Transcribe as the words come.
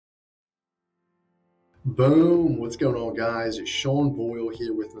Boom, what's going on guys? It's Sean Boyle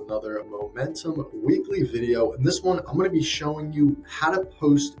here with another Momentum weekly video. In this one, I'm going to be showing you how to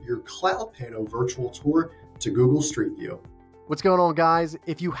post your Cloudpano virtual tour to Google Street View. What's going on guys?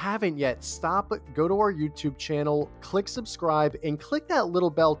 If you haven't yet, stop, go to our YouTube channel, click subscribe, and click that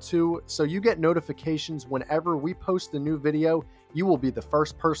little bell too so you get notifications whenever we post a new video. You will be the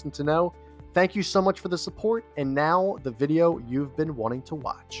first person to know. Thank you so much for the support, and now the video you've been wanting to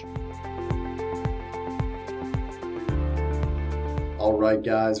watch. All right,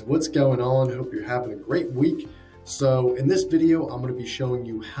 guys, what's going on? Hope you're having a great week. So in this video, I'm going to be showing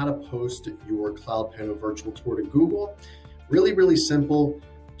you how to post your Cloudpano virtual tour to Google. Really simple.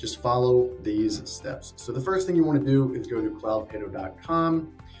 Just follow these steps. So the first thing you want to do is go to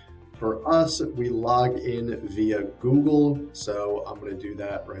cloudpano.com. For us, we log in via Google. So I'm going to do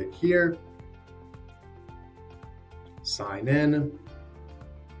that right here. Sign in.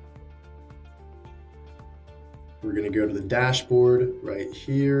 We're going to go to the dashboard right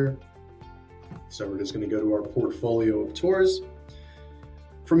here. So we're just going to go to our portfolio of tours.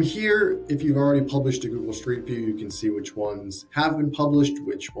 From here, if you've already published to Google Street View, you can see which ones have been published,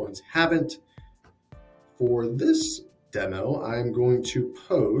 which ones haven't. For this demo, I'm going to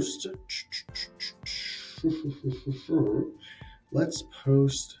post, let's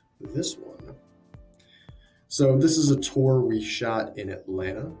post this one. So this is a tour we shot in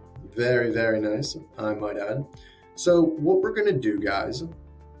Atlanta. Very nice, I might add. So what we're gonna do, guys,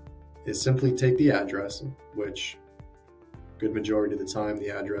 is simply take the address, which good majority of the time the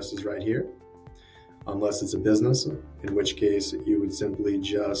address is right here, unless it's a business, in which case you would simply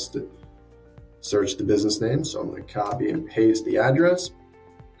just search the business name. So I'm gonna copy and paste the address.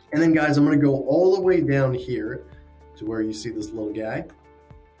 And then guys, I'm gonna go all the way down here to where you see this little guy,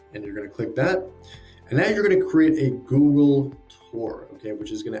 and you're gonna click that. And now you're gonna create a Google tour, okay,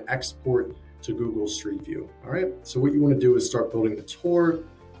 which is gonna export to Google Street View, all right? So what you wanna do is start building the tour.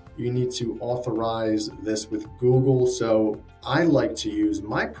 You need to authorize this with Google. So I like to use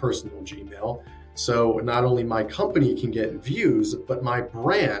my personal Gmail. So not only my company can get views, but my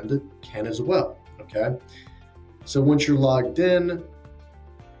brand can as well, okay? So once you're logged in,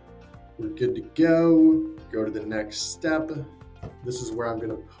 we're good to go. Go to the next step. This is where I'm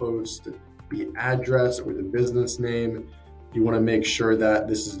gonna post the address or the business name. You want to make sure that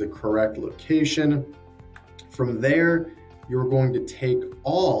this is the correct location. From there, you're going to take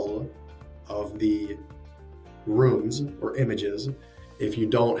all of the rooms or images. If you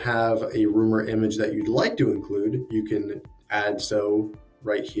don't have a room or image that you'd like to include, you can add so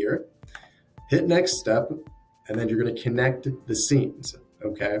right here. Hit next step, and then you're going to connect the scenes,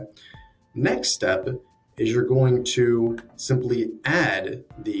 okay? Next step is you're going to simply add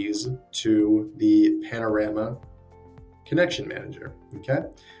these to the panorama connection manager, okay?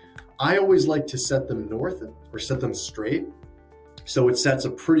 I always like to set them north or set them straight. So it sets a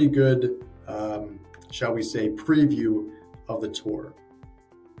pretty good, shall we say, preview of the tour,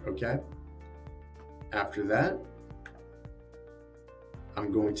 okay? After that,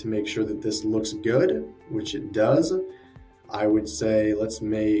 I'm going to make sure that this looks good, which it does. I would say, let's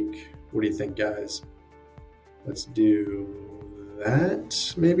make, what do you think, guys? Let's do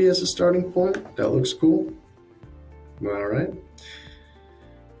that maybe as a starting point. That looks cool. All right.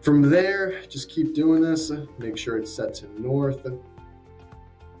 From there, just keep doing this. Make sure it's set to north.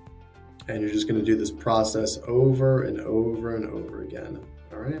 And you're just going to do this process over and over and over again.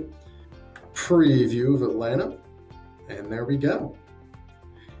 All right. Preview of Atlanta. And there we go.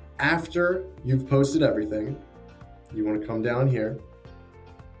 After you've posted everything, you want to come down here.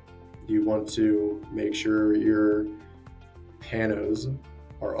 You want to make sure your panos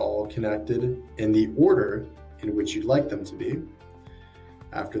are all connected in the order in which you'd like them to be.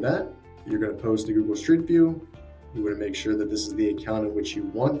 After that, you're going to post to Google Street View. You want to make sure that this is the account in which you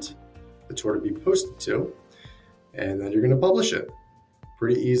want the tour to be posted to, and then you're going to publish it.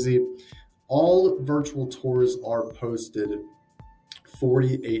 Pretty easy. All virtual tours are posted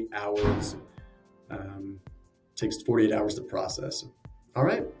 48 hours. Takes 48 hours to process. All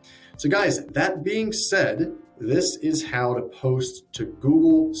right. So guys, that being said, this is how to post to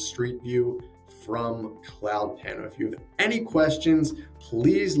Google Street View from Cloudpano. If you have any questions,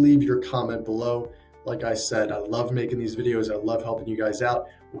 please leave your comment below. Like I said, I love making these videos. I love helping you guys out.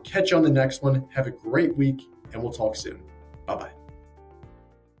 We'll catch you on the next one. Have a great week, and we'll talk soon. Bye-bye.